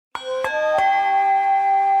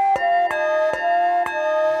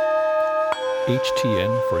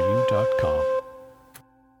HTN4U.com.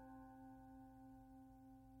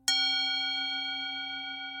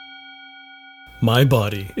 My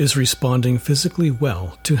body is responding physically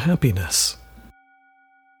well to happiness.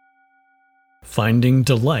 Finding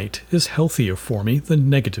delight is healthier for me than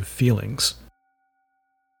negative feelings.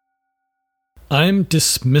 I'm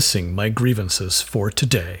dismissing my grievances for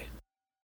today.